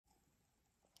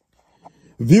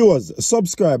Viewers,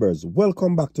 subscribers,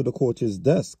 welcome back to the Coach's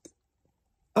Desk.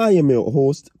 I am your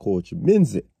host, Coach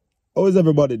Minzy. How is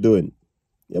everybody doing?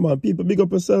 Yeah, man, people, big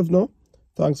up yourself now.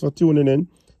 Thanks for tuning in.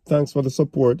 Thanks for the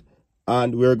support.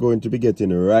 And we're going to be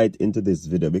getting right into this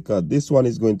video because this one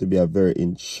is going to be a very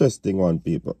interesting one,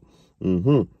 people.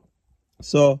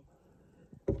 So,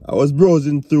 I was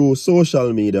browsing through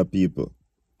social media, people.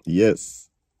 Yes.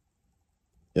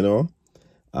 You know,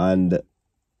 and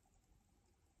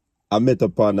I met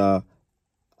upon a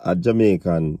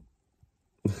Jamaican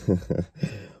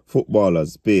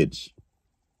footballer's page.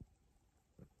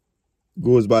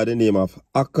 Goes by the name of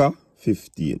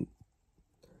Aka15.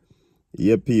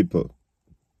 Yeah, people.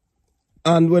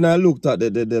 And when I looked at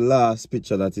the last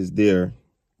picture that is there,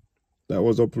 that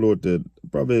was uploaded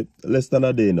probably less than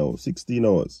a day now, 16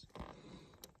 hours.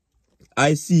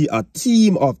 I see a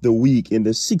team of the week in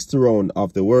the 6th round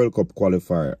of the World Cup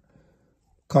qualifier.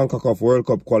 Concacaf World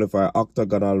Cup qualifier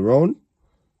octagonal round.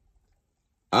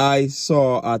 I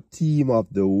saw a team of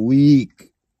the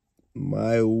week.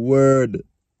 My word.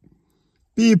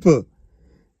 People,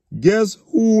 guess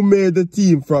who made the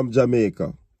team from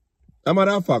Jamaica? As a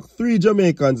matter of fact, 3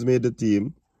 Jamaicans made the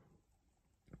team.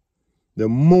 The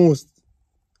most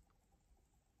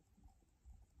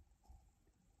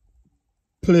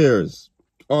players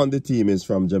on the team is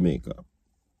from Jamaica.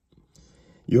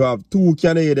 You have 2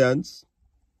 Canadians.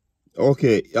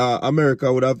 Okay,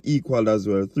 America would have equaled as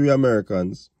well. 3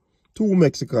 Americans, 2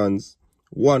 Mexicans,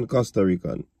 1 Costa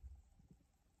Rican.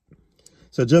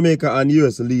 So Jamaica and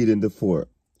US lead in the 4.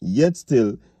 Yet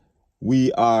still,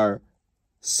 we are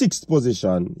 6th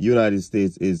position. United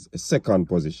States is 2nd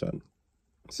position.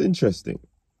 It's interesting.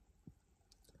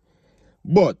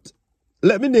 But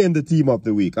let me name the team of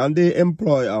the week. And they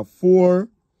employ a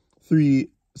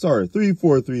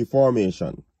 3-4-3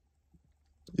 formation.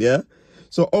 Yeah?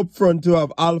 So up front you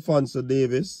have Alphonso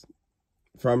Davis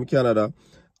from Canada.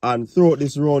 And throughout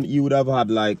this round, he would have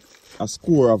had like a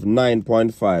score of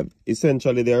 9.5.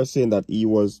 Essentially, they are saying that he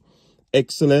was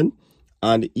excellent.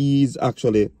 And he's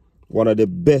actually one of the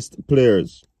best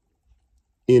players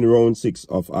in round 6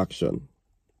 of action.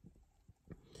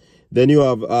 Then you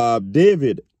have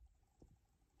David.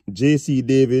 JC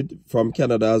David from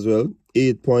Canada as well.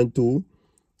 8.2.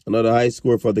 Another high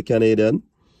score for the Canadian.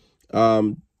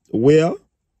 Where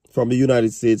from the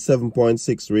United States,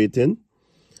 7.6 rating.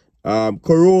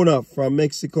 Corona from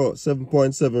Mexico,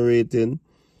 7.7 rating.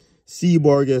 C.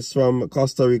 Borges from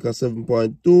Costa Rica,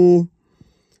 7.2.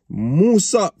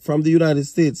 Musa from the United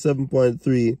States,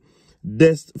 7.3.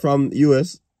 Dest from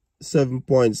US,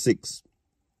 7.6.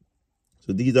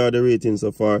 So these are the ratings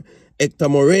so far. Hector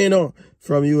Moreno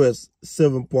from US,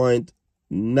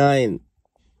 7.9.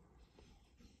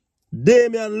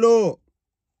 Damian Lowe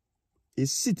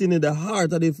is sitting in the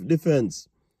heart of the defense.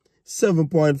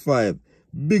 7.5.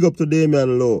 Big up to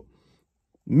Damian Lowe.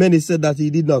 Many said that he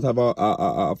did not have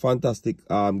a fantastic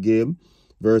game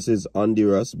versus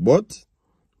Honduras, but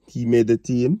he made the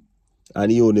team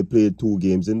and he only played 2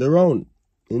 games in the round.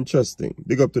 Interesting.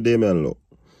 Big up to Damian Lowe.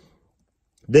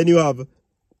 Then you have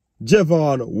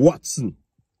Je-Vaughn Watson.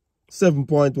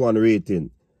 7.1 rating.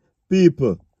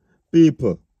 People.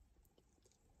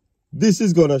 This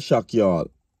is going to shock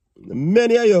y'all.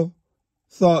 Many of you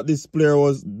thought this player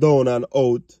was down and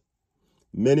out.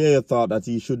 Many of you thought that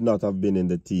he should not have been in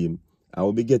the team. I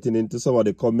will be getting into some of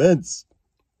the comments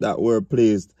that were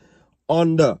placed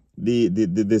under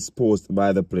this post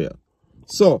by the player.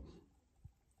 So,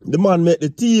 the man made the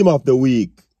team of the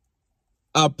week.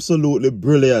 Absolutely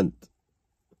brilliant.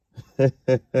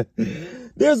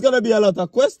 There's going to be a lot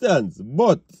of questions,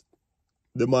 but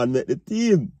the man made the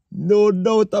team. No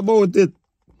doubt about it.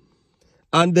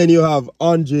 And then you have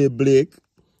Andre Blake.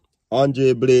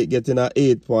 Andre Blake getting a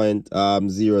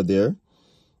 8.0 there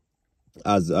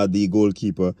as the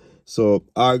goalkeeper. So,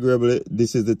 arguably,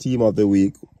 this is the team of the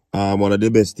week. One of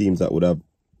the best teams that would have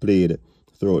played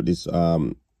throughout this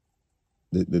the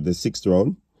 6th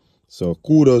round. So,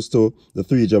 kudos to the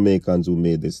 3 Jamaicans who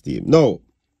made this team. Now,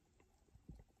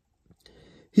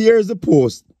 here's the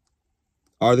post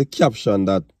or the caption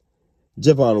that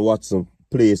Je-Vaughn Watson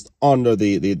placed under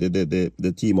the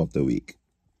team of the week.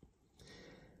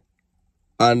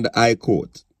 And I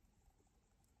quote,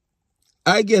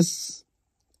 "I guess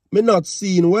me not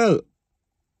seeing well.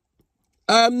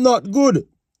 I am not good.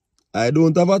 I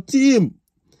don't have a team.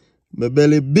 My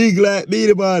belly big like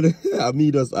Beanie Man." I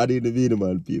mean just adding the Beanie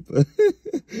Man, people.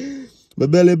 My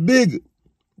belly big.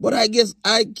 But I guess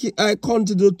I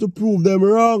continue to prove them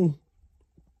wrong.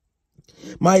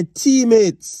 My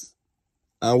teammates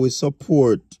and we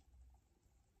support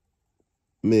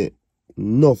me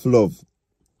enough love.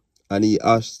 And he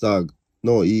hashtag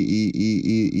No,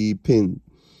 he pinned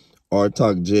or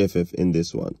tagged JFF in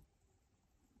this one.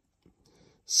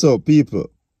 So,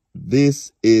 people,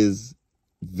 this is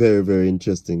very, very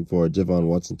interesting for Je-Vaughn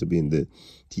Watson to be in the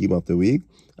team of the week.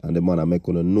 And the man I make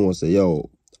gonna know, say, yo,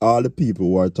 all the people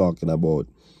who are talking about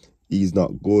he's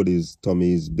not good, his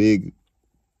tummy is big,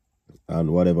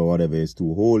 and whatever is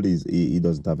too old, he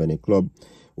doesn't have any club.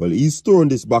 Well, he's throwing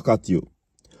this back at you.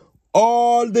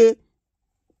 All the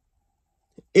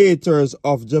haters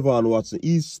of Je-Vaughn Watson,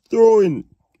 he's throwing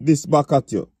this back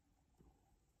at you.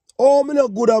 Oh, me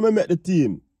not good, I make the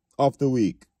team of the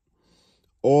week.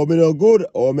 Oh, me not good,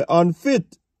 oh, me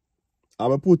unfit.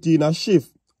 I'm put in a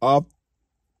shift of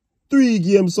 3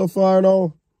 games so far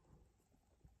now.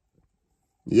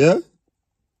 Yeah?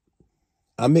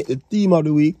 I make the team of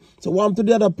the week. So what to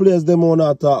the other players them want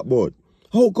to talk about?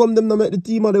 How come them not make the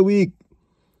team of the week?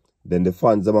 Then the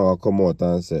fans them are come out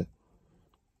and say,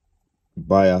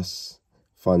 bias.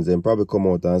 Fans them probably come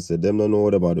out and say, them don't know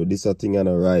what about it. This a thing and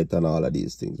a right and all of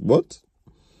these things. But,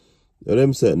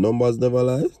 them say, numbers never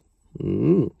lie.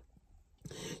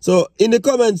 So, in the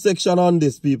comment section on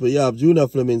this, people, you have Junior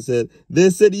Fleming said, they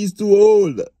said he's too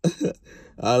old.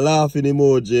 A laughing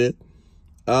emoji.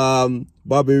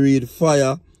 Bobby Reed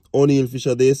fire. O'Neil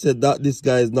Fisher, they said that this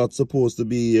guy is not supposed to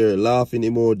be here. Laughing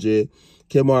emoji.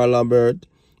 Kemar Lambert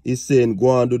is saying,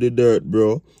 go and do the dirt,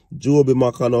 bro. Joby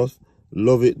McAnuff,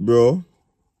 love it, bro.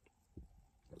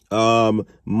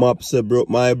 Map said, bro,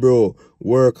 my bro,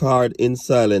 work hard in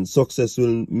silence. Success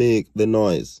will make the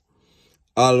noise.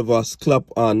 Alvas clap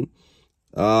on.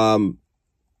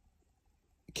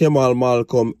 Kemal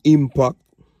Malcolm, Impact.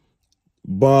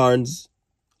 Barnes,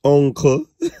 Uncle.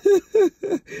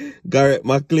 Garrett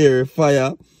McCleary,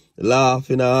 fire.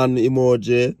 Laughing hand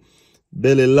emoji.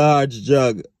 Belly large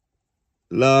jug.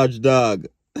 Large dog.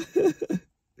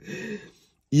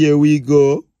 Here we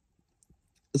go.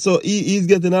 So he's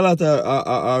getting a lot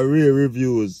of rare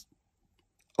reviews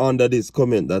under this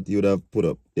comment that you would have put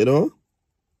up, you know?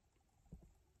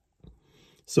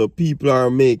 So people are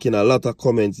making a lot of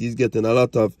comments. He's getting a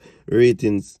lot of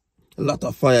ratings, a lot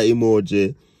of fire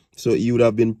emoji. So he would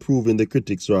have been proving the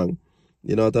critics wrong.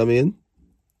 You know what I mean?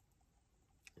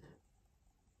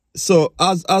 So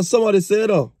as somebody said,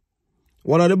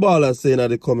 one of the ballers saying at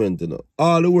the comment, you know,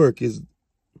 all the work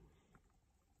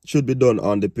should be done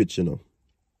on the pitch, you know.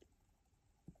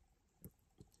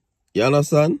 You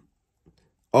understand?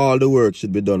 All the work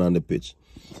should be done on the pitch.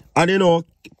 And you know,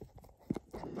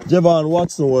 Je-Vaughn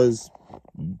Watson was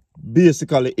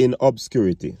basically in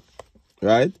obscurity,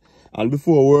 right? And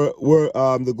before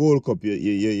the Gold Cup,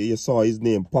 you saw his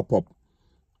name pop up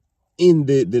in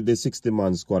the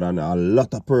 60-man squad, and a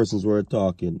lot of persons were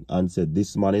talking and said,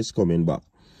 this man is coming back.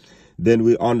 Then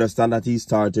we understand that he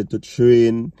started to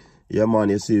train. Yeah, man,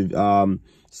 you see,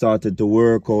 started to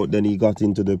work out. Then he got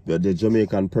into the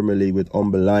Jamaican Premier League with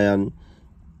Humble Lion.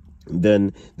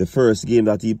 Then the first game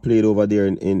that he played over there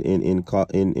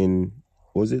in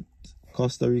was it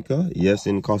Costa Rica? Yes,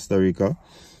 in Costa Rica.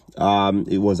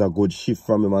 It was a good shift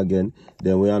from him again.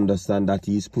 Then we understand that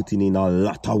he's putting in a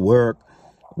lot of work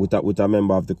with a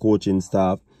member of the coaching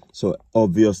staff. So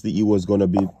obviously he was going to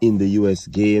be in the US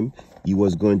game. He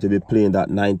was going to be playing that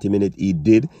 90-minute. He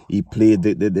did. He played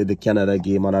the Canada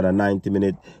game, another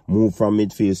 90-minute, move from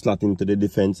midfield, slot into the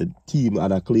defense. The team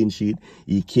had a clean sheet.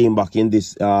 He came back in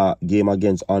this game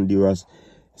against Honduras,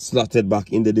 slotted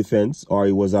back in the defense, or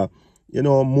it was a, you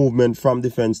know, movement from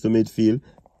defense to midfield,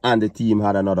 and the team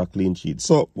had another clean sheet.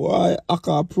 So, boy, I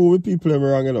can't prove with people them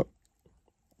wrong, you know.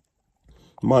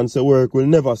 Man say work will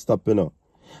never stop, you know.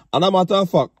 And a matter of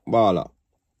fact, Bala,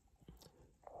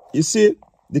 you see,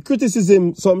 the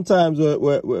criticism sometimes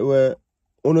where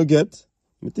you get,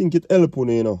 I think it help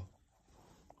you know.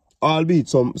 Albeit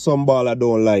some baller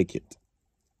don't like it.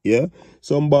 Yeah?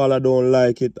 Some baller don't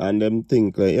like it and them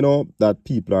think, like, you know, that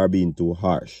people are being too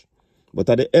harsh. But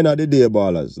at the end of the day,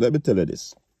 ballers, let me tell you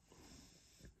this.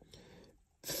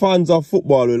 Fans of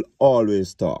football will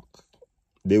always talk.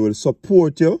 They will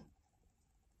support you,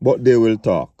 but they will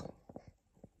talk.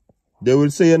 They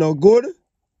will say you're not good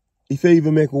if you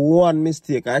even make one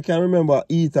mistake. I can remember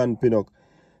Ethan Pinnock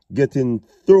getting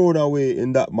thrown away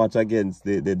in that match against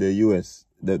the US,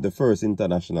 the first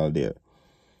international there.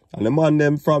 And the man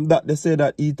them from that, they say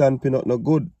that Ethan Pinnock not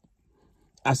good.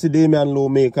 I see Damian Lowe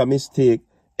make a mistake,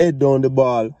 head down the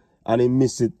ball, and he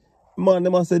miss it. Man,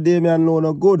 them say Damian Lowe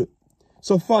not good.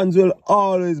 So fans will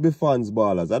always be fans,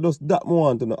 ballers. I just that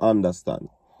want to understand.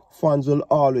 Fans will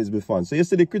always be fans. So you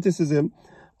see the criticism,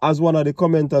 as one of the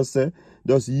commenters say,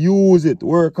 just use it,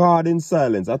 work hard in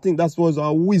silence. I think that was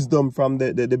a wisdom from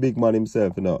the big man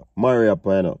himself, you know,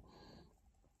 Mariapa, you know.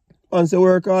 Man say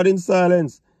work hard in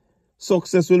silence.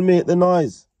 Success will make the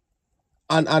noise.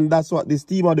 And that's what this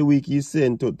team of the week is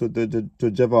saying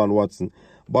to Je-Vaughn Watson.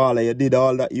 Baller, you did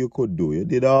all that you could do. You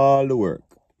did all the work.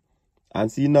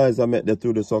 And see now I met there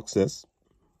through the success.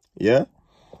 Yeah?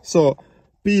 So,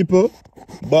 people,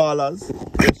 ballers,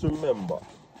 just remember,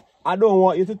 I don't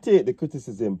want you to take the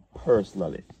criticism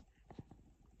personally.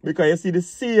 Because you see the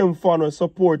same fan will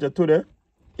support you today.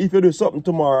 If you do something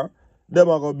tomorrow, them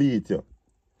are going to beat you.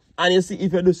 And you see,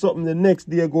 if you do something the next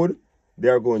day good, they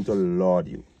are going to laud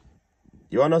you.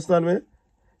 You understand me?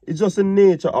 It's just the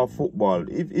nature of football.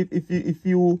 If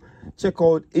you check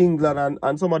out England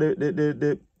and some of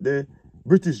the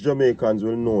British Jamaicans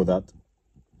will know that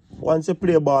once you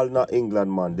play ball in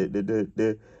England, man,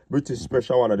 the British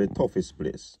pressure one of the toughest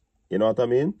place. You know what I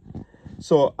mean?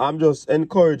 So I'm just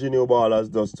encouraging you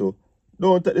ballers just to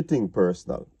don't take the thing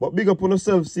personal. But big up on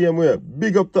yourself same way.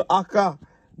 Big up to Aka,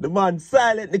 the man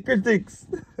silent the critics.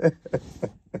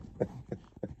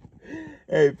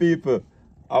 Hey people,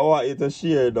 I want you to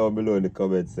share down below in the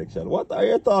comment section. What are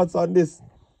your thoughts on this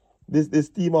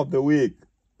team of the week?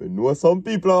 We know some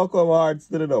people are come hard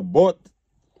still, but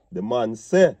the man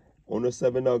say, on the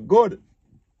 7 are good.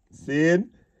 Seeing?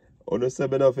 On the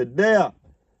 7 of it there.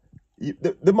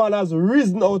 The man has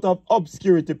risen out of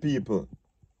obscurity, people,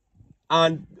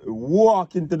 and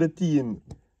walk into the team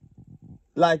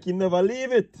like he never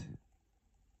leave it.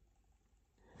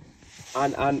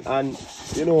 And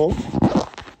you know,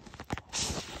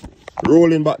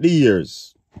 rolling back the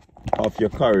years of your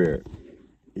career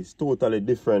is totally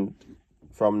different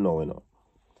from now, you know.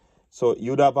 So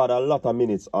you'd have had a lot of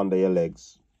minutes under your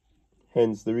legs.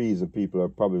 Hence the reason people are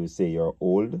probably say you're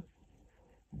old.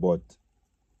 But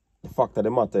the fact of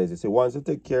the matter is, you see, once you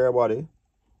take care of your body,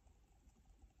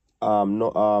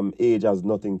 age has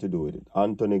nothing to do with it.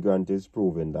 Anthony Grant is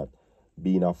proving that,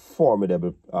 being a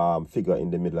formidable figure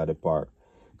in the middle of the park.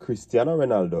 Cristiano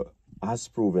Ronaldo has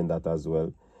proven that as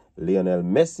well. Lionel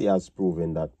Messi has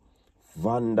proven that.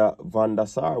 Van der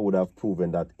Sar would have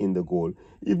proven that in the goal.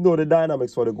 Even though the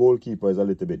dynamics for the goalkeeper is a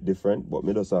little bit different, but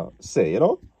me just say, you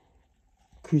know,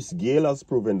 Chris Gayle has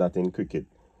proven that in cricket.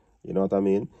 You know what I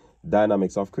mean?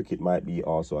 Dynamics of cricket might be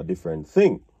also a different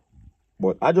thing.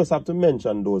 But I just have to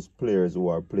mention those players who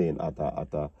are playing at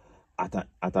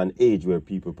an age where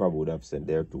people probably would have said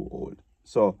they're too old.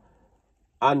 So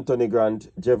Anthony Grant,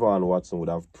 Je-Vaughn Watson would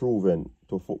have proven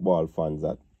to football fans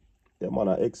that they're man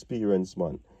an experienced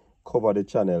man. Cover the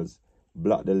channels,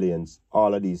 block the lanes,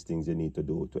 all of these things you need to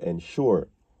do to ensure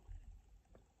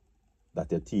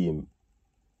that you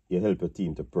help your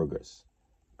team to progress.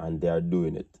 And they are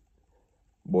doing it.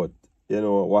 But, you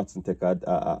know, Watson take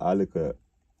a little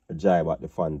jibe at the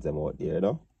fans them out there, you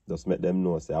know. Just make them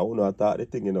know, say, I won't attack the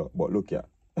thing, you know, but look here.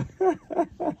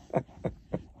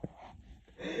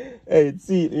 Hey,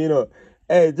 see, you know,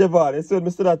 hey, Je-Vaughn, you see when I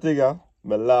see that thing, huh?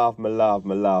 Me laugh. Yeah, man.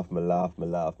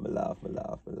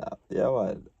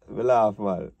 Me laugh,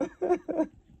 man.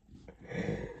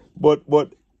 but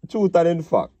truth and in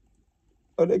fact,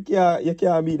 you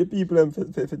can't meet the people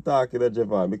for talking to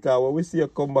Je-Vaughn, because when we see you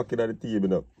come back in the team, you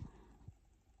know,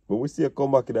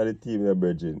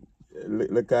 Bridging,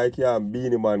 look like you can't be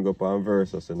the man go up and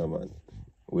verse us, you know, man.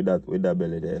 With that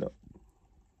belly there, you know.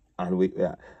 And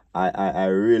I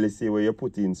really see where you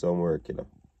put in some work, you know.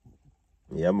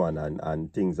 Yeah, man,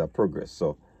 and things are progress.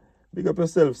 So, big up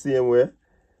yourself same way.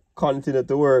 Continue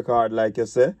to work hard, like you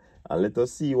say, and let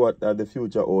us see what the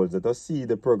future holds. Let us see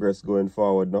the progress going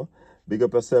forward, no? Big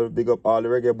up yourself, big up all the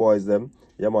Reggae Boyz, them.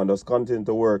 Yeah, man, just continue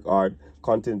to work hard,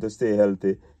 continue to stay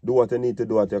healthy, do what you need to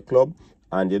do at your club,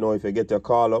 and, you know, if you get your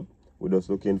call up, we're just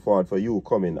looking forward for you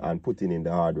coming and putting in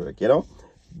the hard work, you know?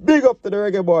 Big up to the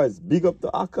Reggae Boyz, big up to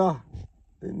Aka.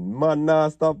 The man now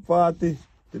stop party.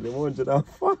 Till the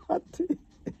 140.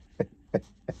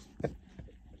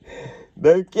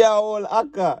 Them can't hold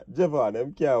Aka, Je-Vaughn,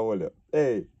 them can't hold you.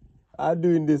 Hey, I'm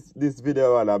doing this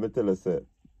video and I'm telling you,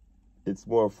 it's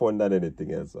more fun than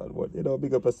anything else. But, you know,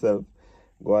 big up yourself.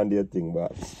 Go and do your thing,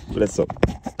 but bless up.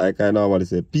 Like I normally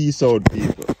say, peace out,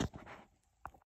 people.